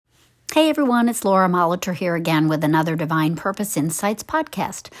Hey everyone, it's Laura Molitor here again with another Divine Purpose Insights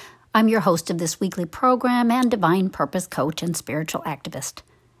podcast. I'm your host of this weekly program and Divine Purpose coach and spiritual activist.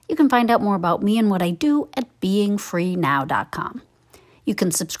 You can find out more about me and what I do at beingfreenow.com. You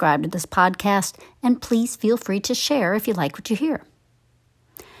can subscribe to this podcast and please feel free to share if you like what you hear.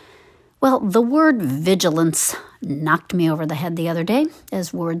 Well, the word vigilance knocked me over the head the other day,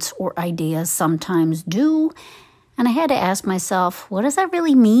 as words or ideas sometimes do. And I had to ask myself, what does that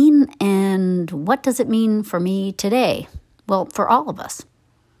really mean? And what does it mean for me today? Well, for all of us.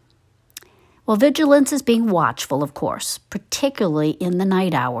 Well, vigilance is being watchful, of course, particularly in the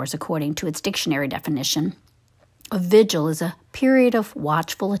night hours, according to its dictionary definition. A vigil is a period of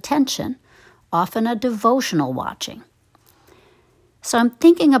watchful attention, often a devotional watching. So I'm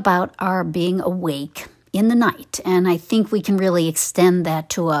thinking about our being awake in the night, and I think we can really extend that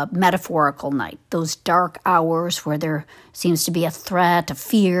to a metaphorical night, those dark hours where there seems to be a threat, a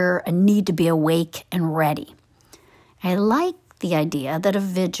fear, a need to be awake and ready. I like the idea that a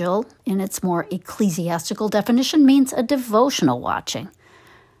vigil, in its more ecclesiastical definition, means a devotional watching.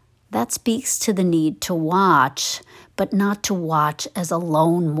 That speaks to the need to watch, but not to watch as a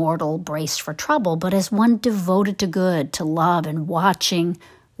lone mortal braced for trouble, but as one devoted to good, to love, and watching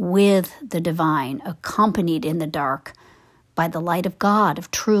with the divine, accompanied in the dark by the light of God,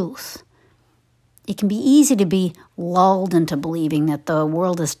 of truth. It can be easy to be lulled into believing that the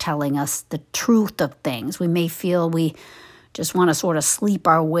world is telling us the truth of things. We may feel we just want to sort of sleep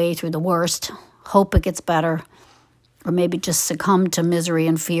our way through the worst, hope it gets better, or maybe just succumb to misery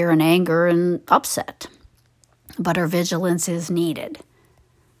and fear and anger and upset. But our vigilance is needed.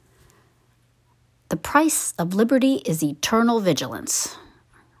 The price of liberty is eternal vigilance.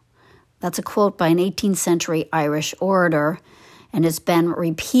 That's a quote by an 18th century Irish orator, and it's been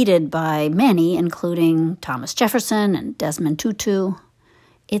repeated by many, including Thomas Jefferson and Desmond Tutu.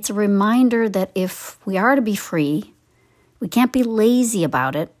 It's a reminder that if we are to be free, we can't be lazy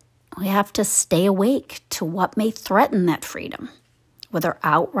about it. We have to stay awake to what may threaten that freedom, whether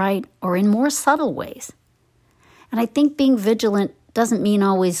outright or in more subtle ways. And I think being vigilant doesn't mean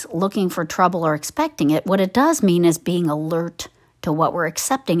always looking for trouble or expecting it. What it does mean is being alert to what we're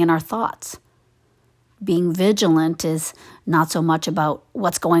accepting in our thoughts. Being vigilant is not so much about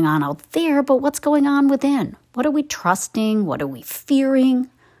what's going on out there, but what's going on within. What are we trusting? What are we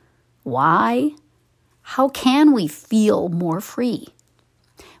fearing? Why? How can we feel more free?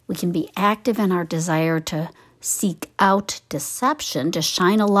 We can be active in our desire to seek out deception, to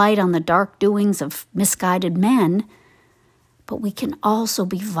shine a light on the dark doings of misguided men, but we can also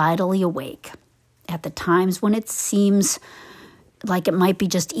be vitally awake at the times when it seems like it might be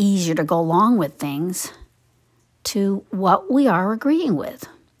just easier to go along with things, to what we are agreeing with.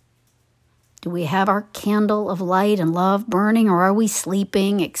 Do we have our candle of light and love burning, or are we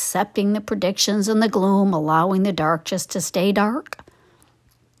sleeping, accepting the predictions and the gloom, allowing the dark just to stay dark?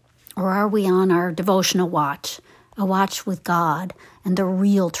 Or are we on our devotional watch, a watch with God and the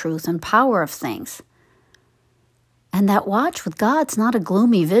real truth and power of things? And that watch with God's not a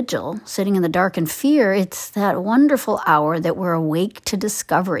gloomy vigil, sitting in the dark in fear. It's that wonderful hour that we're awake to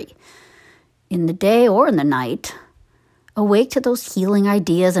discovery, in the day or in the night, awake to those healing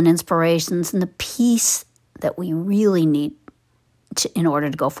ideas and inspirations and the peace that we really need in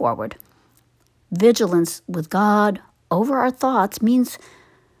order to go forward. Vigilance with God over our thoughts means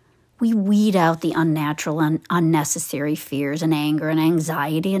we weed out the unnatural and unnecessary fears and anger and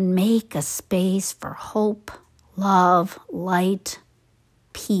anxiety and make a space for hope, love, light,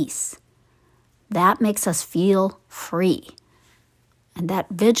 peace. That makes us feel free. And that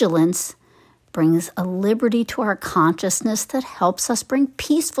vigilance brings a liberty to our consciousness that helps us bring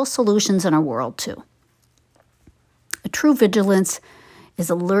peaceful solutions in our world too. A true vigilance is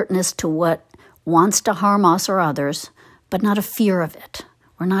alertness to what wants to harm us or others, but not a fear of it.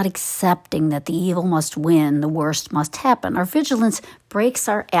 We're not accepting that the evil must win, the worst must happen. Our vigilance breaks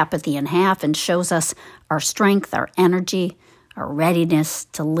our apathy in half and shows us our strength, our energy, our readiness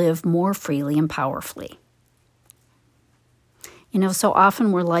to live more freely and powerfully. So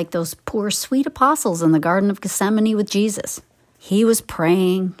often we're like those poor, sweet apostles in the Garden of Gethsemane with Jesus. He was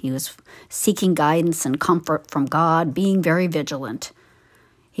praying, he was seeking guidance and comfort from God, being very vigilant.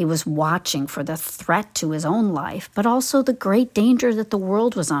 He was watching for the threat to his own life, but also the great danger that the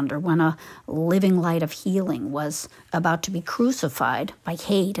world was under when a living light of healing was about to be crucified by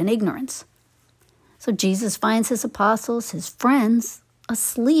hate and ignorance. So Jesus finds his apostles, his friends,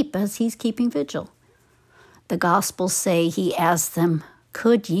 asleep as he's keeping vigil. The Gospels say he asked them,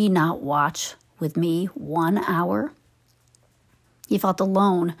 "Could ye not watch with me 1 hour?" He felt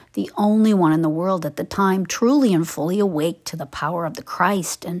alone, the only one in the world at the time truly and fully awake to the power of the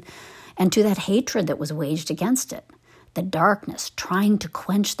Christ and and to that hatred that was waged against it, the darkness trying to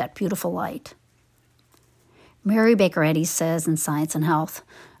quench that beautiful light. Mary Baker Eddy says in Science and Health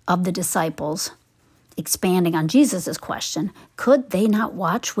of the disciples, expanding on Jesus' question, could they not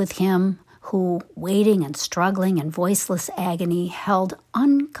watch with him who, waiting and struggling in voiceless agony, held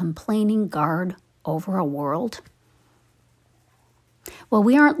uncomplaining guard over a world? Well,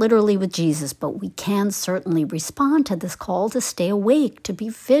 we aren't literally with Jesus, but we can certainly respond to this call to stay awake, to be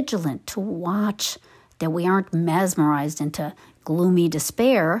vigilant, to watch, that we aren't mesmerized into gloomy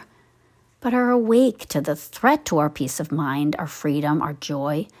despair, but are awake to the threat to our peace of mind, our freedom, our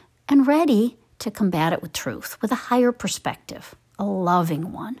joy, and ready to combat it with truth, with a higher perspective, a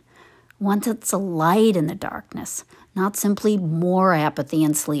loving one that's a light in the darkness, not simply more apathy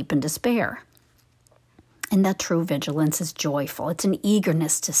and sleep and despair. And that true vigilance is joyful. It's an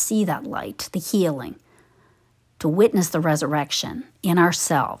eagerness to see that light, the healing, to witness the resurrection in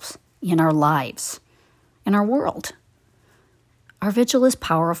ourselves, in our lives, in our world. Our vigil is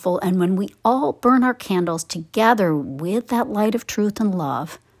powerful, and when we all burn our candles together with that light of truth and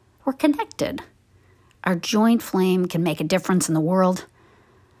love, we're connected. Our joint flame can make a difference in the world,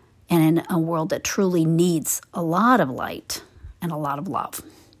 and in a world that truly needs a lot of light and a lot of love.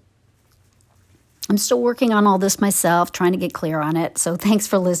 I'm still working on all this myself, trying to get clear on it, so thanks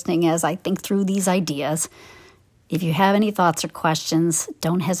for listening as I think through these ideas. If you have any thoughts or questions,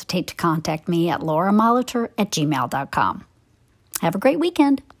 don't hesitate to contact me at lauramolitor@gmail.com. Have a great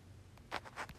weekend.